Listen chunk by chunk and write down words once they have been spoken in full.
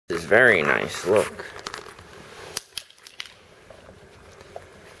This is very nice. Look.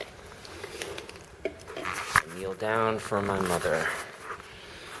 Kneel down for my mother.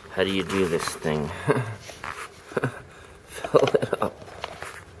 How do you do this thing? Fill it up.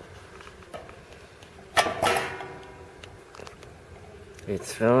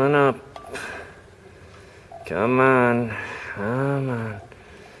 It's filling up. Come on. Come on.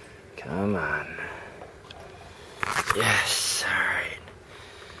 Come on. Yes, alright.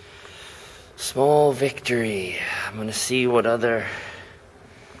 Small victory. I'm gonna see what other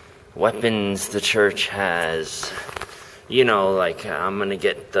weapons the church has. You know, like, I'm gonna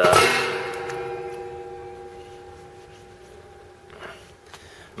get the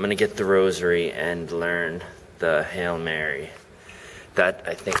rosary and learn the Hail Mary. That,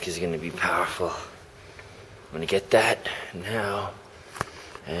 I think, is gonna be powerful. I'm gonna get that now.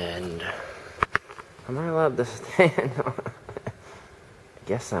 And am I allowed to stand? I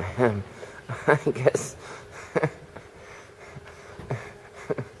guess I am. I guess.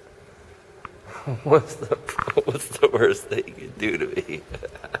 What's the worst they could do to me?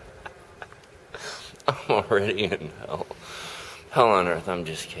 I'm already in hell. Hell on earth, I'm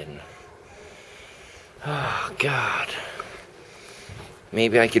just kidding. Oh, God.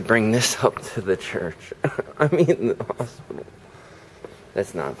 Maybe I could bring this up to the church. I mean, the hospital.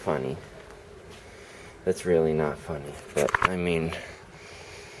 That's not funny. That's really not funny. But, I mean,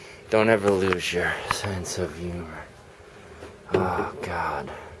 don't ever lose your sense of humor. Oh, God.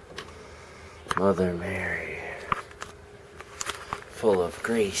 Mother Mary, full of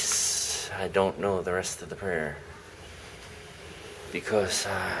grace. I don't know the rest of the prayer because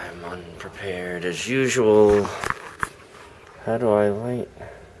I'm unprepared as usual. How do I light?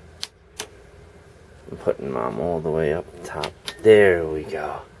 I'm putting Mom all the way up top. There we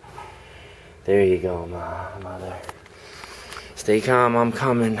go. There you go, Mother. Stay calm, I'm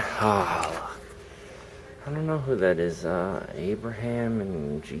coming. Oh, I don't know who that is. Abraham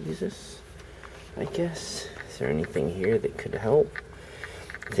and Jesus, I guess. Is there anything here that could help?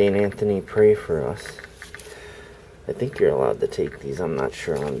 St. Anthony, pray for us. I think you're allowed to take these. I'm not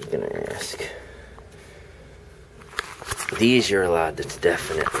sure. I'm going to ask. These you're allowed to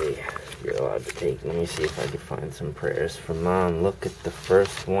definitely. You're allowed to take. Let me see if I can find some prayers for Mom. Look at the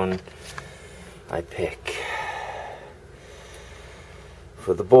first one I pick.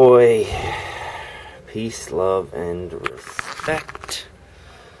 For the boy, peace, love, and respect.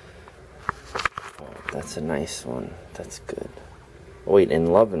 Oh, that's a nice one. That's good. Wait, in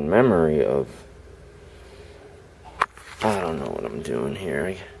love and memory of... I don't know what I'm doing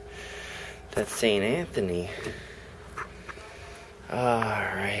here. That's St. Anthony.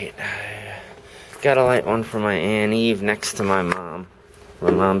 Alright. Got a light one for my Aunt Eve next to my mom.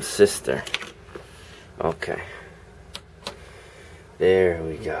 My mom's sister. Okay. There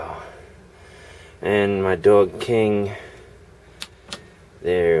we go. And my dog King.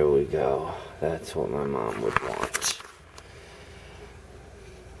 There we go. That's what my mom would want.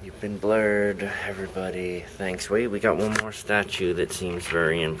 You've been blurred, everybody. Thanks. Wait, we got one more statue that seems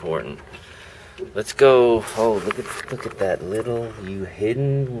very important. Let's go. Oh, look at that little, you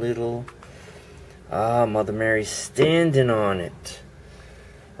hidden little. Ah, Mother Mary's standing on it.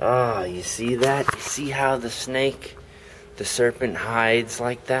 Ah, you see that? You see how the snake, the serpent hides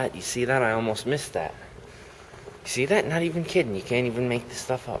like that? You see that? I almost missed that. You see that? Not even kidding. You can't even make this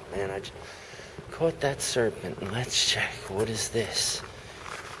stuff up, man. I just caught that serpent. Let's check. What is this?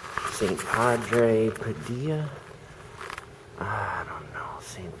 St. Padre Padilla? I don't know.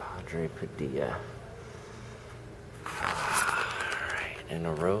 St. Padre Padilla. Alright, and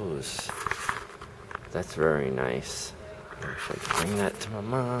a rose. That's very nice. I wish I could bring that to my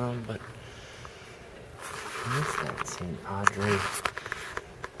mom, but... What is that, St. Padre?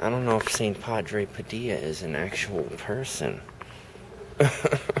 I don't know if St. Padre Padilla is an actual person.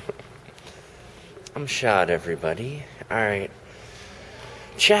 I'm shot, everybody. Alright.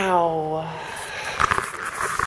 Ciao.